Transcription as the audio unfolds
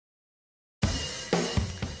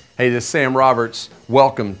Hey, this is Sam Roberts.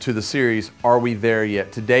 Welcome to the series, Are We There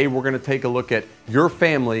Yet? Today we're going to take a look at your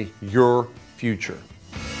family, your future.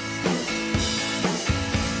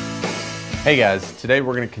 Hey guys, today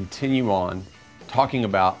we're going to continue on talking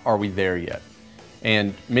about Are We There Yet?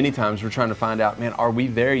 And many times we're trying to find out, man, are we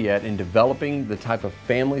there yet in developing the type of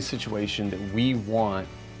family situation that we want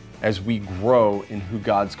as we grow in who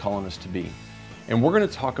God's calling us to be? And we're going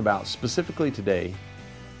to talk about specifically today,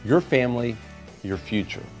 your family, your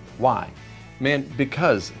future. Why? Man,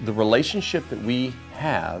 because the relationship that we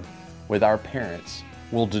have with our parents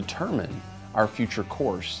will determine our future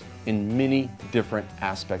course in many different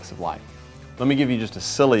aspects of life. Let me give you just a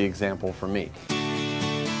silly example for me.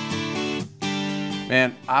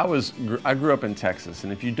 Man, I grew up in Texas,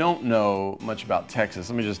 and if you don't know much about Texas,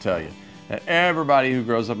 let me just tell you that everybody who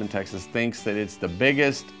grows up in Texas thinks that it's the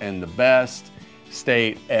biggest and the best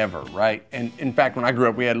state ever, right? And in fact, when I grew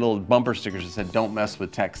up, we had little bumper stickers that said, "Don't mess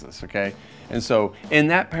with Texas," okay? And so in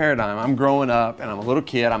that paradigm, I'm growing up and I'm a little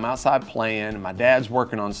kid, I'm outside playing, and my dad's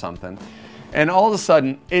working on something, and all of a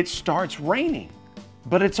sudden it starts raining,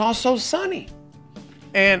 but it's also sunny.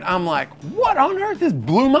 And I'm like, what on earth? This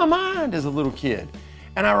blew my mind as a little kid.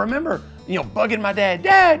 And I remember, bugging my dad,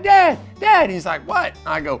 Dad. And he's like, what?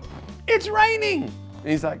 I go, it's raining.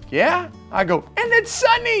 And he's like, yeah? I go, and it's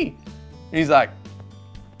sunny. And he's like,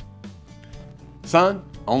 son,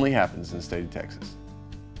 only happens in the state of Texas.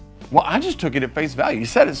 Well, I just took it at face value. You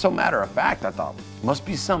said it so matter of fact. I thought, must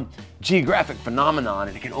be some geographic phenomenon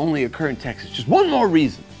and it can only occur in Texas. Just one more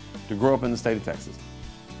reason to grow up in the state of Texas.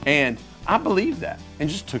 And I believed that and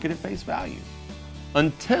just took it at face value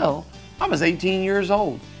until I was 18 years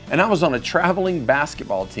old. And I was on a traveling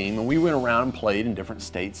basketball team, and we went around and played in different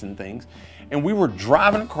states and things. And we were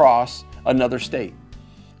driving across another state.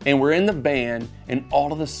 And we're in the van, and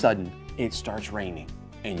all of a sudden, it starts raining.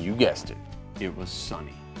 And you guessed it, it was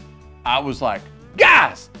sunny. I was like,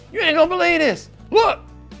 guys, you ain't gonna believe this. Look.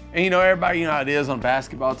 And everybody, how it is on a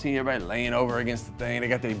basketball team, everybody laying over against the thing. They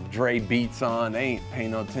got their Dre beats on, they ain't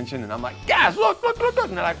paying no attention. And I'm like, guys, look.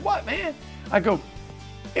 And they're like, what, man? I go,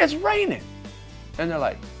 it's raining. And they're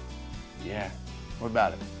like, yeah, what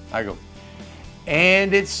about it? I go,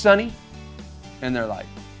 and it's sunny? And they're like,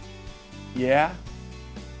 yeah.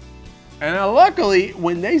 And luckily,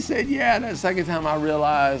 when they said yeah, that second time I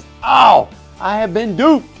realized, oh, I have been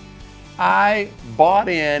duped. I bought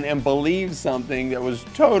in and believed something that was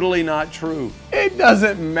totally not true. It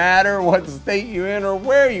doesn't matter what state you're in or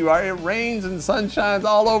where you are. It rains and sun shines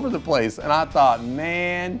all over the place. And I thought,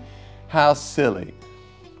 man, how silly.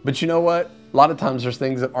 But you know what? A lot of times there's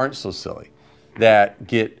things that aren't so silly that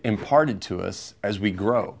get imparted to us as we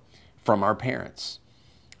grow from our parents.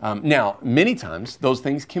 Now, many times those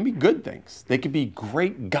things can be good things. They could be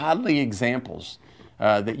great godly examples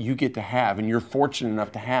that you get to have and you're fortunate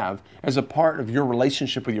enough to have as a part of your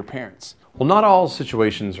relationship with your parents. Well, not all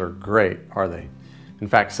situations are great, are they? In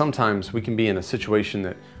fact, sometimes we can be in a situation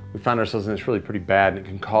that we find ourselves in that's really pretty bad, and it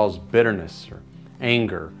can cause bitterness or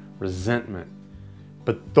anger, resentment.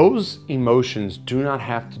 But those emotions do not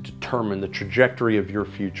have to determine the trajectory of your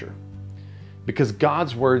future, because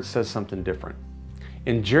God's word says something different.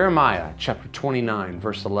 In Jeremiah chapter 29,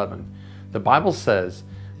 verse 11, the Bible says,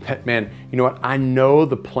 man, you know what? I know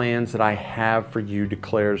the plans that I have for you,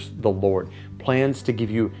 declares the Lord. Plans to give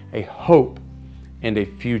you a hope and a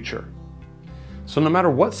future. So no matter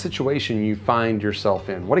what situation you find yourself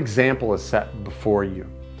in, what example is set before you,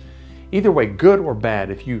 either way, good or bad,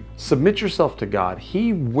 if you submit yourself to God,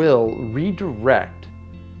 He will redirect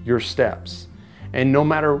your steps. And no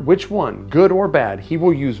matter which one, good or bad, He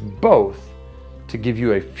will use both to give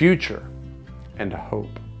you a future and a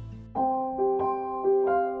hope.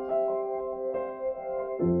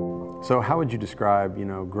 So how would you describe,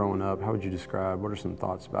 growing up? How would you describe, what are some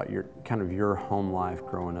thoughts about your home life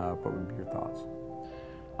growing up? What would be your thoughts?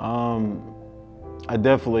 I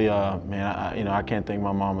definitely, I can't thank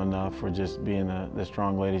my mom enough for just being the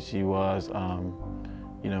strong lady she was.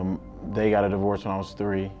 They got a divorce when I was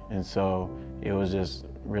 3, and so it was just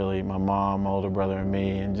really my mom, my older brother, and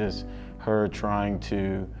me, and just her trying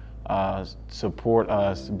to support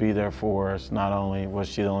us, be there for us. Not only was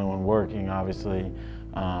she the only one working, obviously,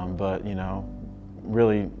 but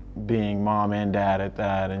really being mom and dad at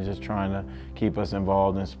that, and just trying to keep us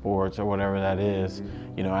involved in sports or whatever that is,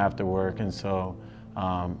 after work. And so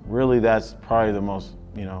really that's probably the most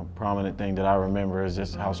prominent thing that I remember, is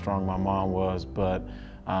just how strong my mom was. But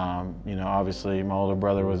obviously my older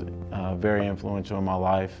brother was very influential in my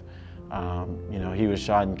life. He was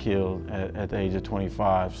shot and killed at the age of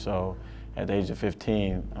 25, so at the age of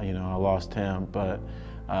 15, I lost him. But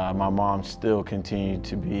my mom still continued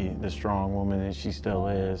to be the strong woman that she still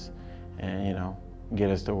is, and you know, get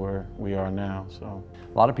us to where we are now. So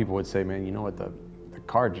a lot of people would say, man, you know what, the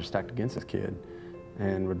cards are stacked against this kid,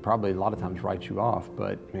 and would probably a lot of times write you off.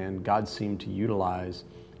 But man, God seemed to utilize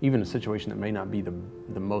even a situation that may not be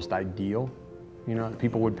the most ideal, you know, that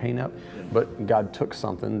people would paint up, but God took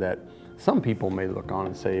something that some people may look on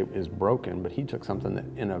and say is broken, but he took something that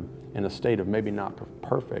in a state of maybe not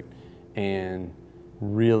perfect, and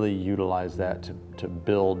really utilized that to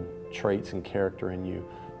build traits and character in you.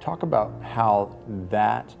 Talk about how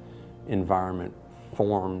that environment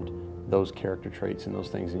formed those character traits and those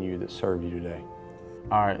things in you that serve you today.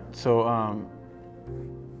 All right, so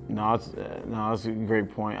no, that's a great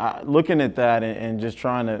point. Looking at that and just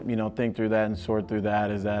trying to, you know, think through that and sort through that,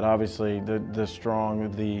 is that obviously the strong,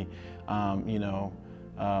 you know,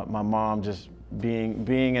 my mom just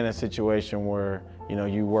being in a situation where, you know,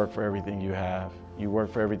 you work for everything you have. You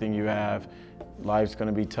work for everything you have. Life's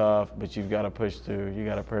gonna be tough, but you've got to push through. You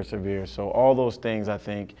got to persevere. So all those things, I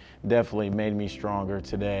think, definitely made me stronger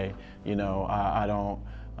today. You know, I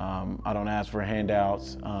don't ask for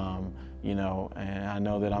handouts. You know, and I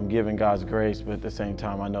know that I'm giving God's grace, but at the same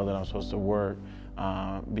time, I know that I'm supposed to work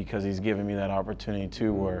because He's given me that opportunity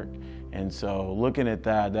to work. And so looking at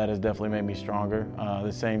that, that has definitely made me stronger.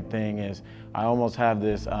 The same thing is, I almost have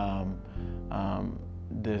this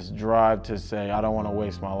this drive to say, I don't want to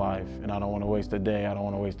waste my life, and I don't want to waste a day, I don't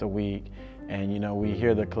want to waste a week. And you know, we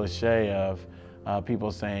hear the cliche of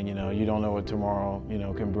people saying, you know, you don't know what tomorrow, you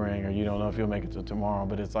know, can bring, or you don't know if you'll make it to tomorrow.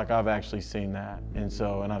 But it's like, I've actually seen that, and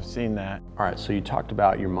I've seen that. All right, so you talked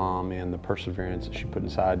about your mom and the perseverance that she put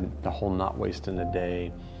inside, the whole not wasting a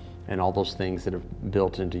day, and all those things that have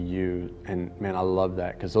built into you. And man, I love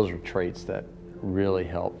that, because those are traits that really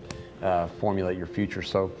help formulate your future.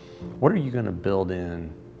 So what are you going to build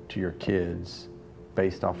in to your kids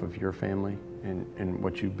based off of your family and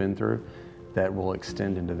what you've been through, that will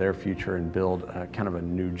extend into their future and build kind of a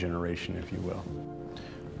new generation, if you will?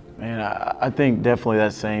 Man, I think definitely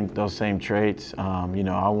those same traits. You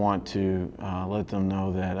know, I want to let them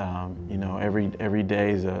know that you know, every day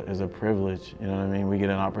is a privilege. You know what I mean? We get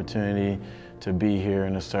an opportunity to be here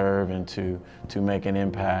and to serve and to make an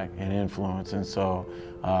impact and influence. And so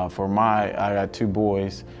I got two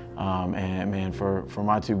boys, and man, for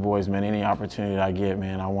my two boys, man, any opportunity I get,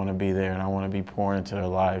 man, I want to be there, and I want to be pouring into their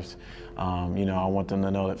lives. You know, I want them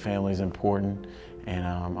to know that family is important, and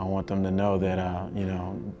I want them to know that you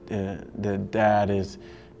know, that Dad is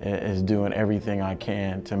doing everything I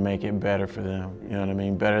can to make it better for them. You know what I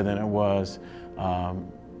mean? Better than it was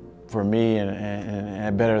for me,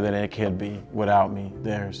 and better than it could be without me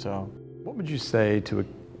there. So, what would you say to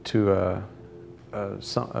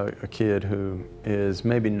a kid who is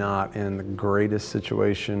maybe not in the greatest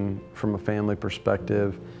situation from a family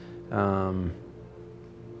perspective,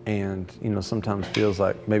 and you know, sometimes feels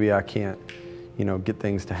like maybe I can't, you know, get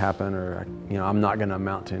things to happen, or you know, I'm not going to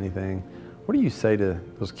amount to anything? What do you say to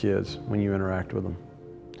those kids when you interact with them?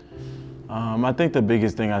 I think the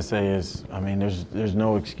biggest thing I say is, I mean, there's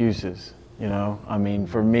no excuses. You know, I mean,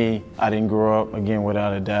 for me, I didn't grow up again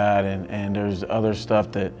without a dad, and there's other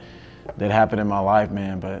stuff that happened in my life,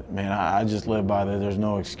 man. But man, I just live by that. There's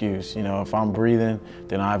no excuse. You know, if I'm breathing,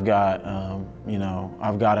 then I've got, you know,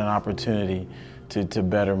 I've got an opportunity to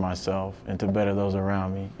better myself and to better those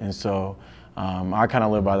around me. And so I kind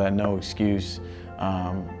of live by that no excuse,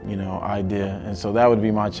 you know, idea. And so that would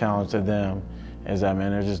be my challenge to them, is that, man,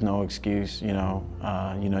 there's just no excuse. You know,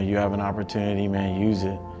 you have an opportunity, man, use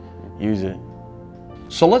it. Use it.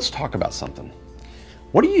 So let's talk about something.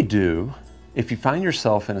 What do you do if you find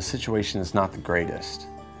yourself in a situation that's not the greatest?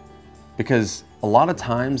 Because a lot of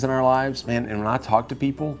times in our lives, man, and when I talk to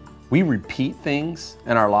people, we repeat things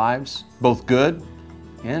in our lives, both good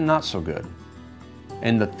and not so good.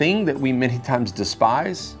 And the thing that we many times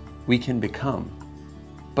despise, we can become.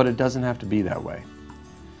 But it doesn't have to be that way.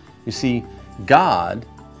 You see, God,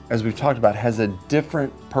 as we've talked about, has a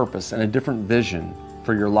different purpose and a different vision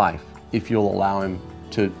for your life if you'll allow Him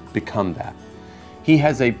to become that. He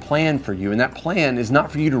has a plan for you, and that plan is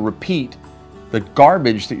not for you to repeat the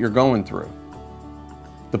garbage that you're going through.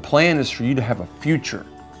 The plan is for you to have a future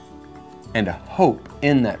and a hope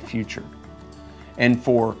in that future. And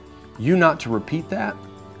for you not to repeat that,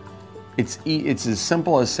 it's as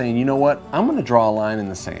simple as saying, you know what, I'm going to draw a line in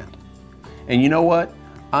the sand. And you know what,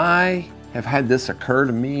 I have had this occur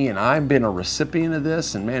to me, and I've been a recipient of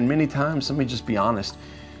this, and man, many times, let me just be honest,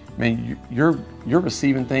 man, you're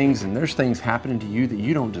receiving things, and there's things happening to you that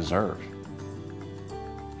you don't deserve.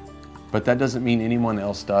 But that doesn't mean anyone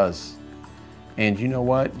else does. And you know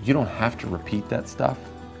what? You don't have to repeat that stuff.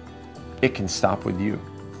 It can stop with you.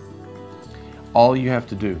 All you have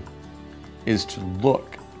to do is to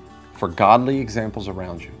look for godly examples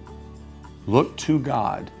around you. Look to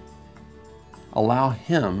God. Allow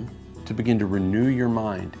Him to begin to renew your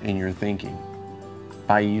mind and your thinking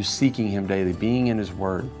by you seeking Him daily, being in His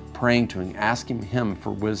Word, praying to Him, asking Him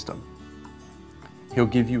for wisdom. He'll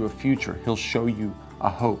give you a future. He'll show you a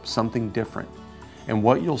hope, something different. And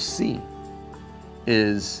what you'll see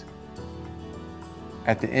is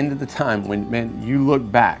at the end of the time, when, man, you look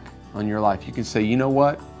back on your life, you can say, you know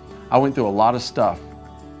what? I went through a lot of stuff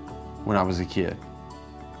when I was a kid.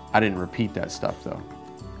 I didn't repeat that stuff though.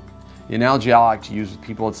 The analogy I like to use with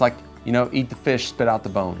people, it's like, you know, eat the fish, spit out the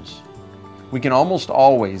bones. We can almost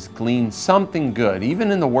always glean something good.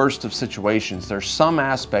 Even in the worst of situations, there's some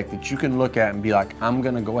aspect that you can look at and be like, I'm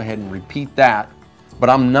gonna go ahead and repeat that, but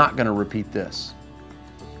I'm not gonna repeat this.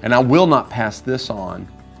 And I will not pass this on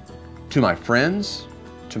to my friends,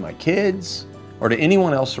 to my kids, or to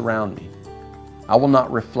anyone else around me. I will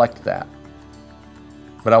not reflect that,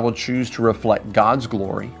 but I will choose to reflect God's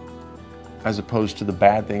glory as opposed to the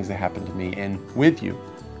bad things that happen to me. And with you,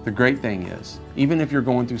 the great thing is, even if you're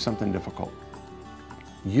going through something difficult,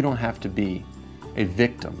 you don't have to be a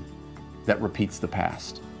victim that repeats the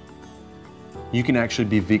past. You can actually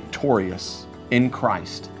be victorious in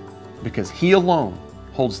Christ because He alone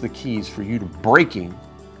holds the keys for you to breaking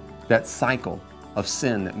that cycle of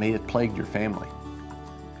sin that may have plagued your family.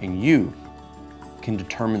 And you can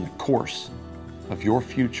determine the course of your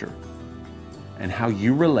future and how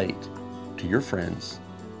you relate to your friends,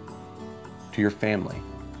 to your family,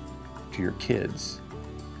 to your kids.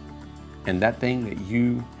 And that thing that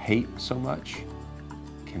you hate so much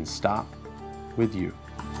can stop with you.